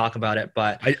 happy to talk about it.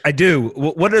 But I do.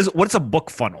 What's a book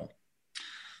funnel?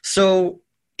 So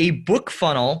a book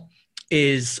funnel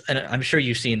is, and I'm sure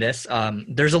you've seen this,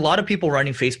 there's a lot of people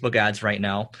running Facebook ads right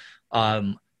now,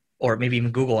 or maybe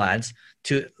even Google ads,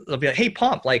 they'll be like, hey,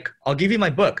 Pomp, like, I'll give you my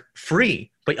book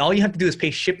free, but all you have to do is pay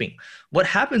shipping. What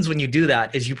happens when you do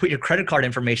that is you put your credit card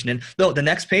information in. Though the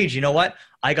next page, you know what?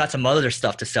 I got some other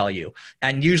stuff to sell you.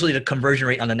 And usually the conversion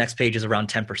rate on the next page is around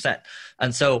 10%.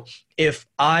 And so if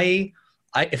I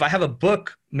have a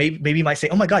book, maybe you might say,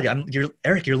 oh my God,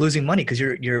 Eric, you're losing money because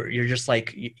you're just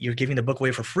like, you're giving the book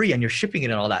away for free and you're shipping it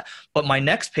and all that. But my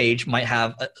next page might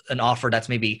have an offer that's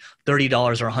maybe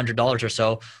 $30 or $100 or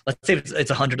so. Let's say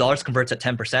it's $100, converts at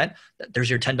 10%. There's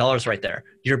your $10 right there.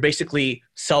 You're basically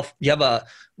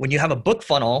when you have a book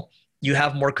funnel, you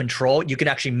have more control. You can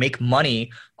actually make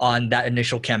money on that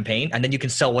initial campaign, and then you can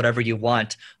sell whatever you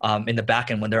want in the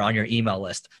back end when they're on your email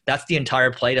list. That's the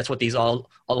entire play. That's what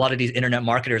a lot of these internet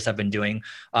marketers have been doing.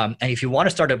 And if you want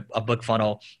to start a book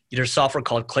funnel, there's software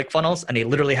called ClickFunnels, and they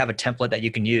literally have a template that you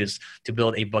can use to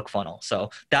build a book funnel. So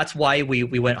that's why we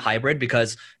went hybrid,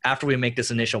 because after we make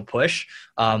this initial push,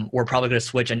 we're probably going to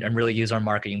switch and really use our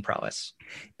marketing prowess.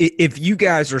 If you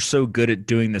guys are so good at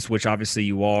doing this, which obviously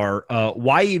you are,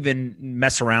 why even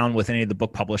mess around with any of the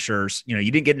book publishers? You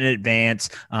didn't get an advance,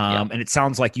 and it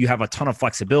sounds like you have a ton of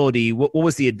flexibility. What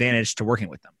was the advantage to working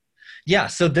with them? Yeah,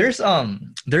 so there's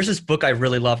this book I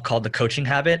really love called The Coaching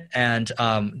Habit, and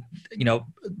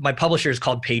my publisher is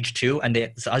called Page Two, and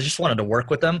I just wanted to work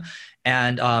with them,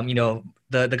 and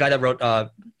the guy that wrote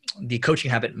The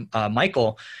Coaching Habit,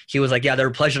 Michael, he was like, yeah, they're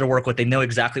a pleasure to work with. They know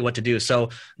exactly what to do. So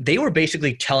they were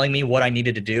basically telling me what I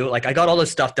needed to do. Like, I got all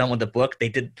this stuff done with the book.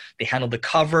 They handled the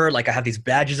cover. Like, I have these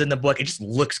badges in the book. It just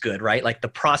looks good, right? Like, the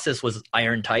process was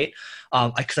iron tight.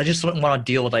 Cause I just didn't want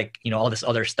to deal with all this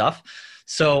other stuff.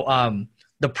 So,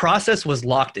 the process was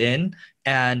locked in,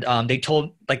 and they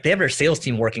have their sales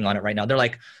team working on it right now. They're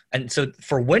like, and so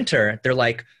for winter, they're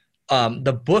like,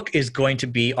 the book is going to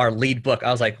be our lead book.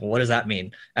 I was like, well, what does that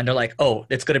mean? And they're like, oh,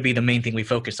 it's going to be the main thing we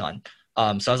focus on.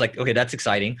 So I was like, okay, that's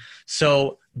exciting.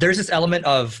 So there's this element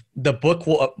of the book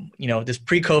will, this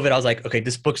pre-COVID, I was like, okay,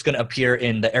 this book's going to appear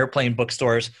in the airplane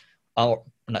bookstores, not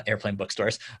airplane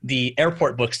bookstores, the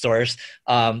airport bookstores.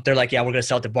 They're like, yeah, we're going to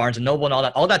sell it to Barnes and Noble and all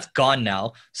that. All that's gone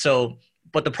now. So,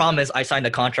 but the problem is I signed a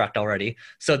contract already.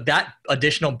 So that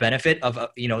additional benefit of,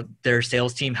 their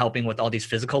sales team helping with all these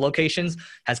physical locations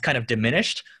has kind of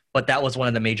diminished, but that was one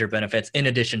of the major benefits in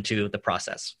addition to the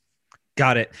process.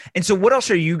 Got it. And so what else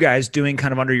are you guys doing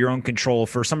kind of under your own control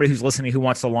for somebody who's listening who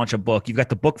wants to launch a book? You've got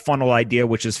the book funnel idea,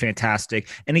 which is fantastic.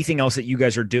 Anything else that you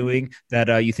guys are doing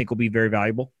that you think will be very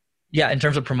valuable? Yeah. In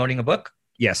terms of promoting a book?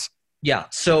 Yes. Yeah.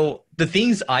 So the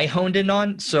things I honed in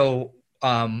on,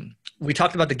 we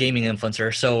talked about the gaming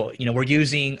influencer. So,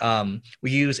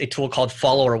 we use a tool called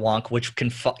Follower Wonk, which can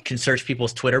search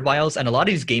people's Twitter bios. And a lot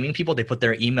of these gaming people, they put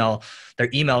their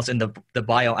emails in the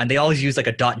bio, and they always use like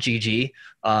a .gg,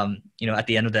 at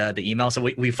the end of the email. So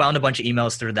we found a bunch of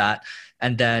emails through that,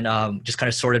 and then just kind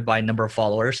of sorted by number of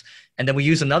followers. And then we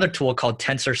use another tool called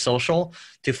Tensor Social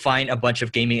to find a bunch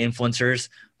of gaming influencers.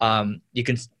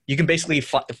 You can basically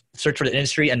search for the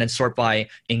industry and then sort by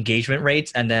engagement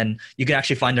rates, and then you can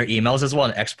actually find their emails as well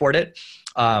and export it.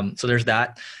 So there's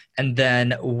that. And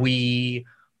then we're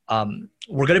going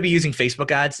to be using Facebook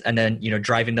ads, and then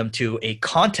driving them to a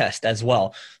contest as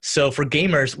well. So for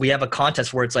gamers, we have a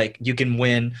contest where it's like you can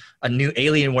win a new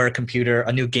Alienware computer,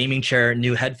 a new gaming chair,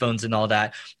 new headphones, and all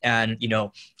that. And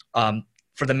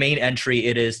for the main entry,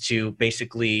 it is to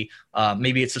basically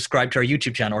maybe it's subscribe to our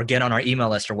YouTube channel or get on our email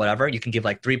list or whatever. You can give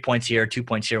like 3 points here, 2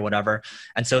 points here, whatever.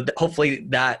 And so hopefully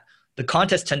the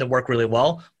contests tend to work really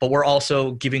well, but we're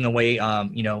also giving away,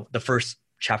 the first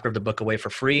chapter of the book away for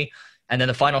free. And then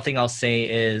the final thing I'll say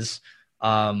is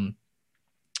podcast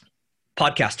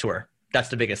tour. That's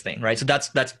the biggest thing, right? So that's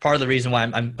part of the reason why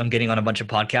I'm getting on a bunch of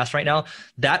podcasts right now.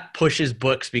 That pushes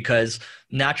books because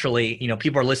naturally,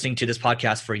 people are listening to this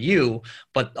podcast for you,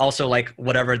 but also like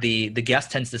whatever the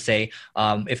guest tends to say,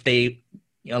 if they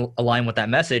align with that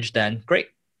message, then great.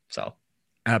 So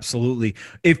absolutely.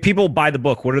 If people buy the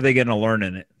book, what are they going to learn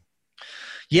in it?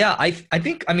 Yeah, I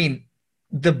think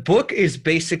the book is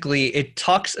basically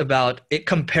it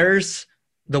compares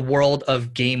the world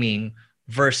of gaming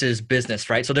versus business,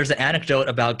 right? So there's an anecdote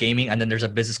about gaming, and then there's a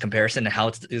business comparison and how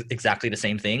it's exactly the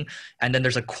same thing. And then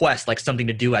there's a quest, like something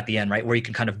to do at the end, right? Where you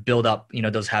can kind of build up,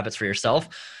 those habits for yourself.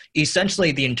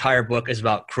 Essentially, the entire book is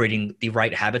about creating the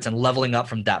right habits and leveling up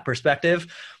from that perspective.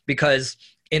 Because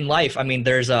in life,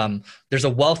 there's a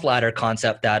wealth ladder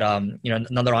concept that,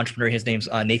 another entrepreneur, his name's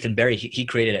Nathan Barry, he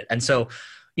created it. And so,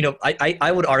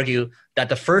 I would argue that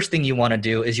the first thing you want to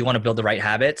do is you want to build the right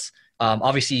habits.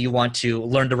 Obviously you want to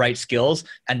learn the right skills,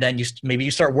 and then maybe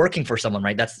you start working for someone,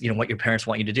 right? That's, what your parents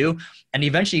want you to do. And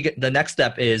eventually the next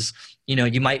step is,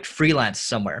 you might freelance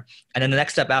somewhere. And then the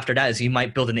next step after that is you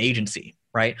might build an agency,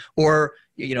 right? Or,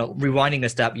 rewinding a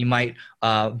step, you might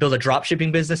build a drop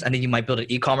shipping business, and then you might build an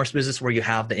e-commerce business where you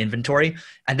have the inventory,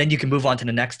 and then you can move on to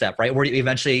the next step, right? Where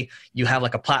eventually you have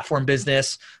like a platform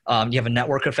business, you have a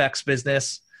network effects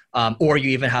business, or you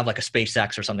even have like a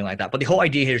SpaceX or something like that. But the whole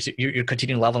idea here is you're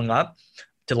continuing level up.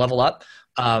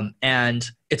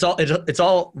 And it's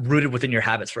all rooted within your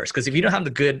habits first. Because if you don't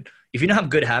have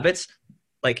good habits,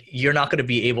 like you don't have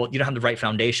the right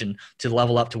foundation to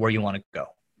level up to where you want to go.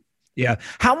 Yeah.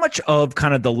 How much of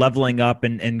kind of the leveling up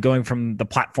and going from the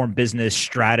platform business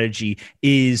strategy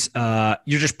is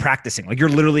you're just practicing, like you're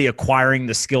literally acquiring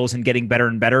the skills and getting better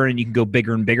and better, and you can go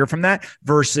bigger and bigger from that,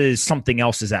 versus something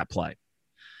else is at play?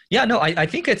 Yeah, no, I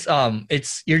think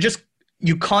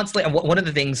you constantly, one of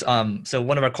the things, so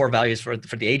one of our core values for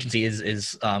the agency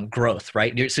is growth,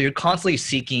 right? So you're constantly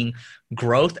seeking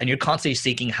growth, and you're constantly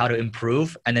seeking how to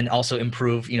improve, and then also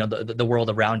improve, the world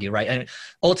around you, right? And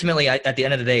ultimately, at the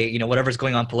end of the day, whatever's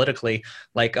going on politically,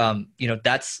 like,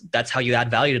 that's how you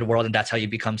add value to the world, and that's how you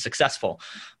become successful.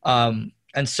 And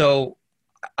so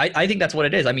I think that's what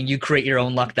it is. I mean, you create your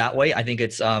own luck that way. I think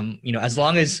it's, as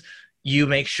long as you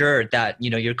make sure that,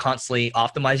 you're constantly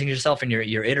optimizing yourself and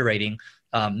you're iterating,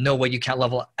 no way you can't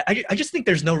level. I just think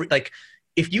there's no, like,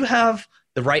 if you have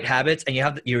the right habits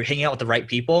and you're hanging out with the right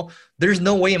people, there's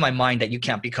no way in my mind that you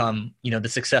can't become, the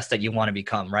success that you want to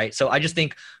become. Right. So I just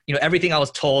think, everything I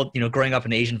was told, growing up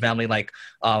in an Asian family, like,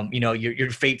 your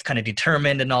fate's kind of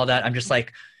determined and all that. I'm just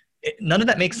like, none of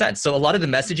that makes sense. So a lot of the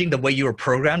messaging, the way you were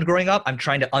programmed growing up, I'm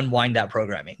trying to unwind that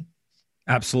programming.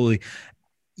 Absolutely.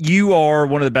 You are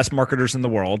one of the best marketers in the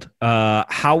world.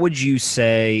 How would you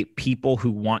say people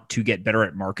who want to get better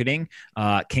at marketing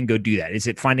can go do that? Is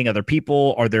it finding other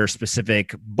people? Are there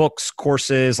specific books,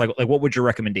 courses? Like what would your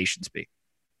recommendations be?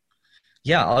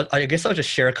 Yeah, I guess I'll just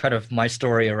share kind of my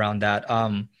story around that.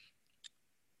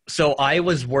 So I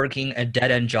was working a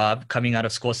dead-end job coming out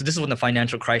of school. So this is when the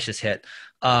financial crisis hit,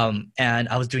 and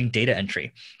I was doing data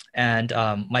entry. And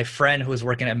my friend who was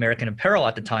working at American Apparel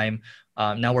at the time,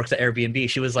 now works at Airbnb.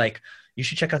 She was like, you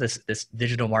should check out this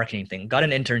digital marketing thing. Got an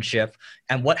internship.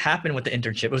 And what happened with the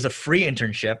internship, it was a free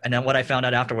internship. And then what I found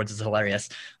out afterwards is hilarious.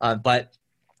 But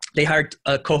they hired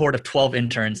a cohort of 12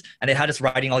 interns, and they had us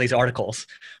writing all these articles,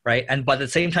 right? And by the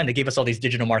same time, they gave us all these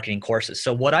digital marketing courses.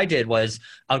 So what I did was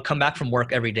I would come back from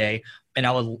work every day, and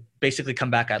I would basically come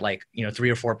back at 3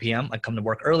 or 4 p.m. I'd come to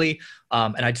work early,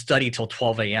 and I'd study till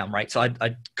 12 a.m., right? So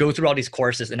I'd go through all these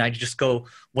courses, and I'd just go,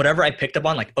 whatever I picked up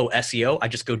on, like, SEO, I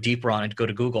just go deeper on it, go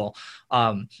to Google.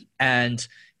 And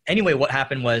anyway, what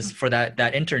happened was for that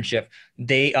internship,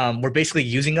 they were basically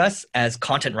using us as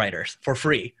content writers for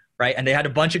free, right? And they had a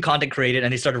bunch of content created,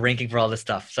 and they started ranking for all this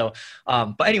stuff. So,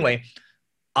 but anyway,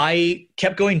 I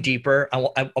kept going deeper.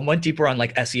 I went deeper on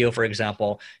like SEO, for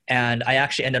example, and I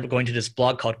actually ended up going to this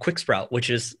blog called QuickSprout,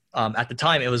 which is at the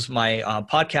time it was my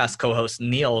podcast co-host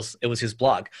Neil's. It was his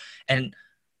blog, and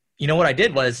what I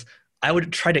did was I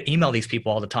would try to email these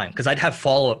people all the time because I'd have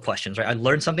follow-up questions. Right, I'd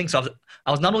learn something, so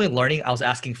I was not only learning, I was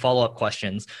asking follow-up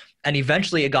questions, and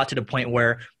eventually it got to the point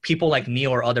where people like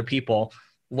Neil or other people,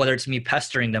 whether it's me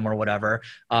pestering them or whatever,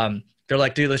 they're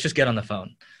like, dude, let's just get on the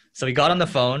phone. So we got on the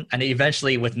phone, and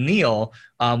eventually with Neil,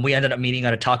 we ended up meeting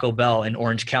at a Taco Bell in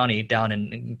Orange County down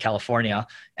in California.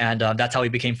 And that's how we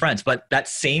became friends. But that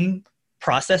same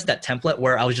process, that template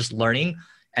where I was just learning,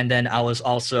 and then I was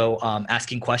also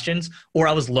asking questions, or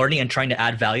I was learning and trying to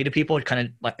add value to people,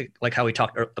 kind of like how we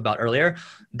talked about earlier.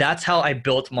 That's how I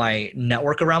built my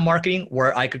network around marketing,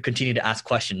 where I could continue to ask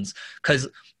questions. Because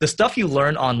the stuff you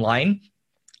learn online,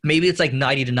 maybe it's like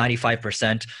 90 to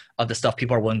 95% of the stuff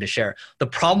people are willing to share. The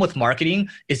problem with marketing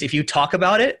is if you talk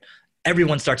about it,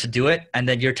 everyone starts to do it, and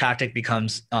then your tactic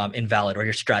becomes invalid, or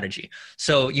your strategy.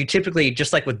 So you typically,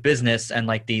 just like with business and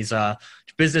like these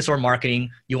business or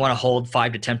marketing, you want to hold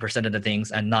 5 to 10% of the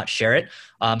things and not share it.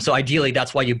 So ideally,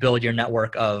 that's why you build your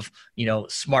network of,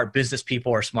 smart business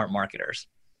people or smart marketers.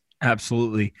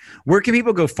 Absolutely. Where can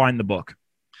people go find the book?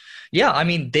 Yeah, I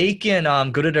mean, they can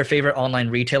go to their favorite online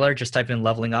retailer, just type in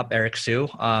Leveling Up Eric Siu.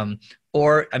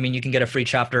 Or, I mean, you can get a free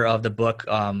chapter of the book,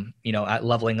 at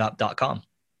levelingup.com.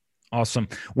 Awesome.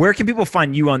 Where can people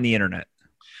find you on the internet?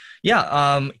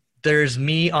 Yeah, there's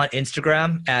me on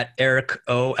Instagram at Eric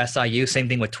O SIU. Same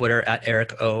thing with Twitter at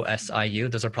Eric O SIU.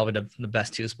 Those are probably the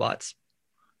best two spots.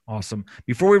 Awesome.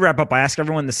 Before we wrap up, I ask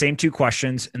everyone the same 2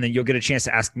 questions, and then you'll get a chance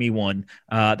to ask me one.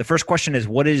 The first question is,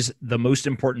 what is the most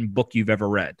important book you've ever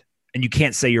read? And you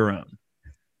can't say your own.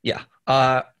 Yeah.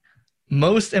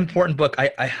 Most important book.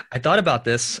 I thought about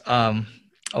this a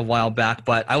while back,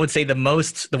 but I would say the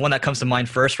one that comes to mind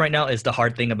first right now is The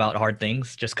Hard Thing About Hard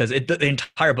Things, just because the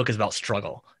entire book is about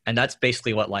struggle, and that's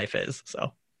basically what life is.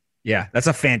 So. Yeah, that's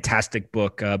a fantastic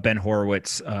book. Ben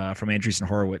Horowitz from Andreessen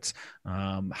Horowitz.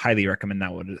 Highly recommend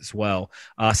that one as well.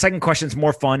 Second question is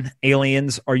more fun.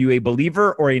 Aliens, are you a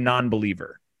believer or a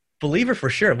non-believer? Believer for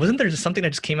sure. Wasn't there just something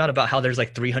that just came out about how there's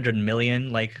like 300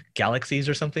 million like galaxies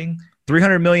or something?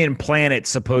 300 million planets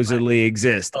supposedly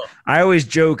exist. Oh. I always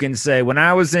joke and say when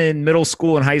I was in middle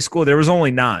school and high school, there was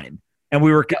only 9. And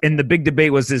we were in the big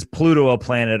debate was, is Pluto a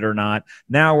planet or not?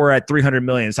 Now we're at 300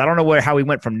 million. So I don't know how we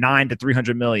went from 9 to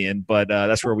 300 million, but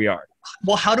that's where we are.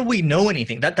 Well, how do we know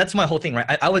anything? That's my whole thing,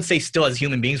 right? I would say still as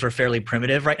human beings, we're fairly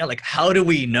primitive right now. Like, how do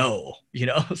we know,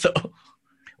 So.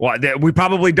 Well, we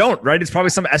probably don't, right? It's probably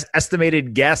some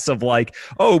estimated guess of like,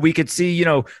 oh, we could see,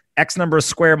 X number of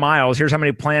square miles. Here's how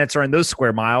many planets are in those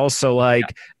square miles. So if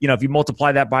you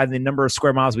multiply that by the number of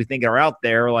square miles we think are out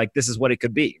there, like this is what it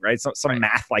could be, right? So, some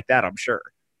math like that, I'm sure.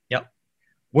 Yep.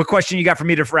 What question you got for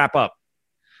me to wrap up?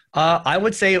 I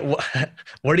would say,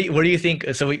 where do you think?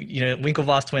 So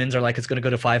Winklevoss twins are like, it's going to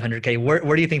go to 500K.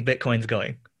 Where do you think Bitcoin's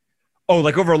going? Oh,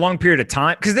 like over a long period of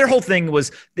time? Because their whole thing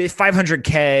was the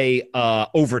 500K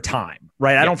over time,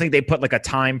 right? I don't think they put like a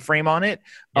time frame on it.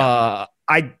 Yeah.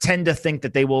 I tend to think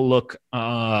that they will look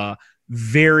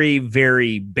very,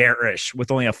 very bearish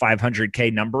with only a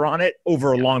 500K number on it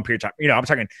over a long period of time. I'm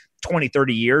talking 20,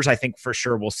 30 years. I think for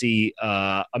sure we'll see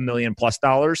 $1 million+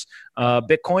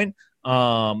 Bitcoin.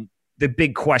 The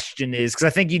big question is, because I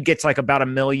think you'd get to like about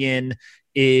 1 million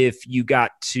if you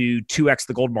got to 2x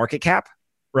the gold market cap.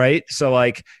 Right. So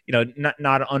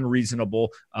not unreasonable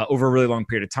over a really long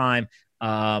period of time.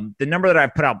 The number that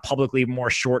I've put out publicly more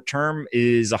short term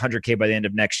is 100K by the end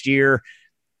of next year.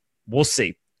 We'll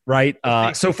see. Right.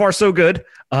 So far, so good.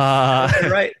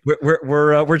 Right.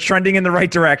 We're trending in the right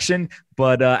direction.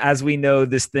 But as we know,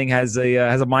 this thing has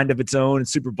a mind of its own and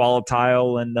super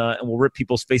volatile and will rip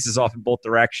people's faces off in both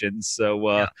directions. So,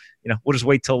 we'll just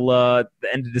wait till the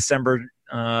end of December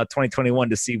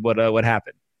 2021 to see what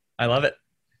happened. I love it.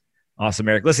 Awesome,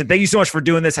 Eric. Listen, thank you so much for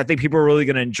doing this. I think people are really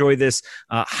going to enjoy this.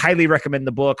 Highly recommend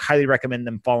the book. Highly recommend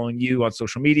them following you on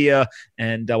social media.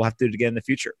 And we'll have to do it again in the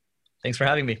future. Thanks for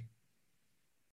having me.